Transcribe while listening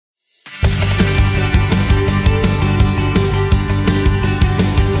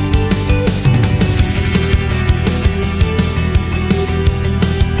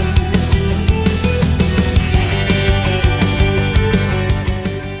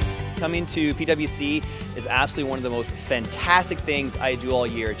coming to PWC is absolutely one of the most fantastic things I do all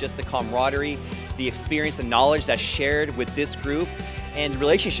year. Just the camaraderie, the experience, the knowledge that's shared with this group, and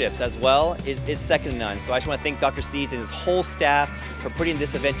relationships as well, it's second to none. So I just want to thank Dr. Seeds and his whole staff for putting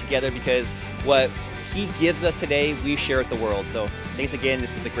this event together, because what he gives us today, we share with the world. So thanks again,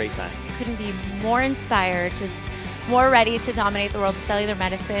 this is a great time. Couldn't be more inspired, just more ready to dominate the world of cellular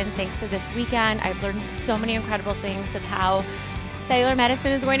medicine. Thanks to this weekend, I've learned so many incredible things of how cellular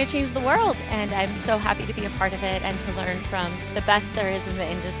medicine is going to change the world, and I'm so happy to be a part of it and to learn from the best there is in the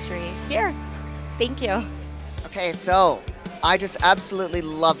industry here. Thank you. Okay, so I just absolutely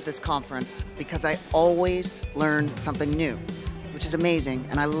love this conference because I always learn something new, which is amazing,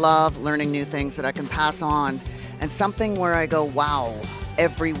 and I love learning new things that I can pass on, and something where I go, wow,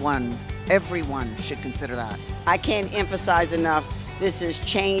 everyone should consider that. I can't emphasize enough, this has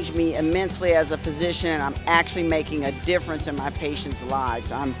changed me immensely as a physician, and I'm actually making a difference in my patients'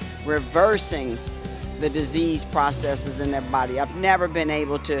 lives. I'm reversing the disease processes in their body. I've never been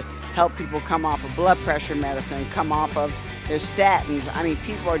able to help people come off of blood pressure medicine, come off of their statins. I mean,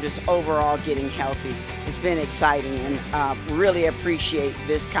 people are just overall getting healthy. It's been exciting, and really appreciate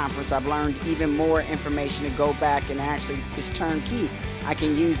this conference. I've learned even more information to go back and actually, it's turnkey. I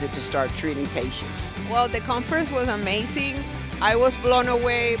can use it to start treating patients. Well, the conference was amazing. I was blown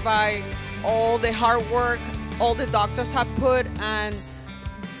away by all the hard work all the doctors have put, and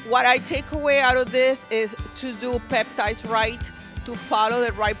what I take away out of this is to do peptides right, to follow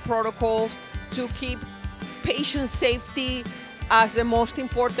the right protocols, to keep patient safety as the most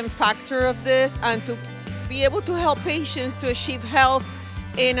important factor of this, and to be able to help patients to achieve health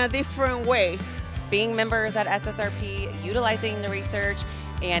in a different way. Being members at SSRP, utilizing the research,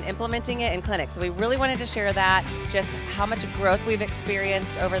 and implementing it in clinics. So we really wanted to share that, just how much growth we've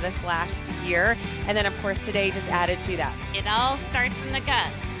experienced over this last year. And then of course today just added to that. It all starts in the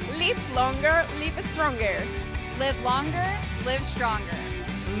gut. Live longer, live stronger. Live longer, live stronger.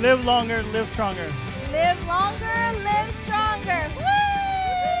 Live longer, live stronger. Live longer, live stronger.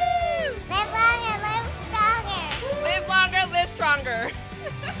 Woo! Live longer, live stronger. Live longer, live stronger.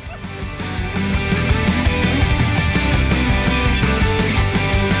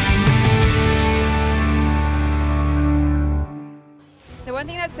 The one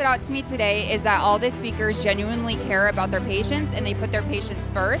thing that stood out to me today is that all the speakers genuinely care about their patients, and they put their patients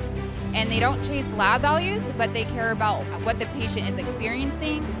first, and they don't chase lab values, but they care about what the patient is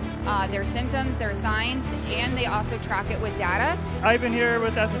experiencing, their symptoms, their signs, and they also track it with data. I've been here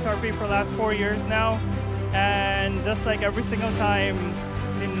with SSRP for the last 4 years now, and just like every single time,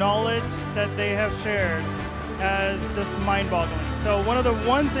 the knowledge that they have shared is just mind-boggling. So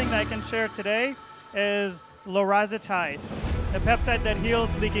one thing that I can share today is lorazepam, a peptide that heals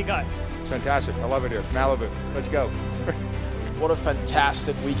leaky gut. It's fantastic. I love it here. Malibu. Let's go. What a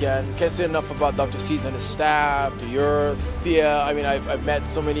fantastic weekend. Can't say enough about Dr. Seeds and his staff, the Earth, Thea. I mean, I've met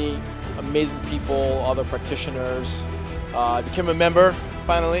so many amazing people, other practitioners. I became a member,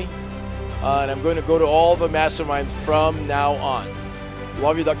 finally, and I'm going to go to all the masterminds from now on.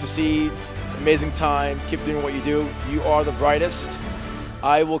 Love you, Dr. Seeds. Amazing time. Keep doing what you do. You are the brightest.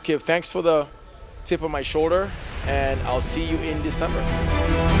 I will keep, thanks for the tip of my shoulder, and I'll see you in December.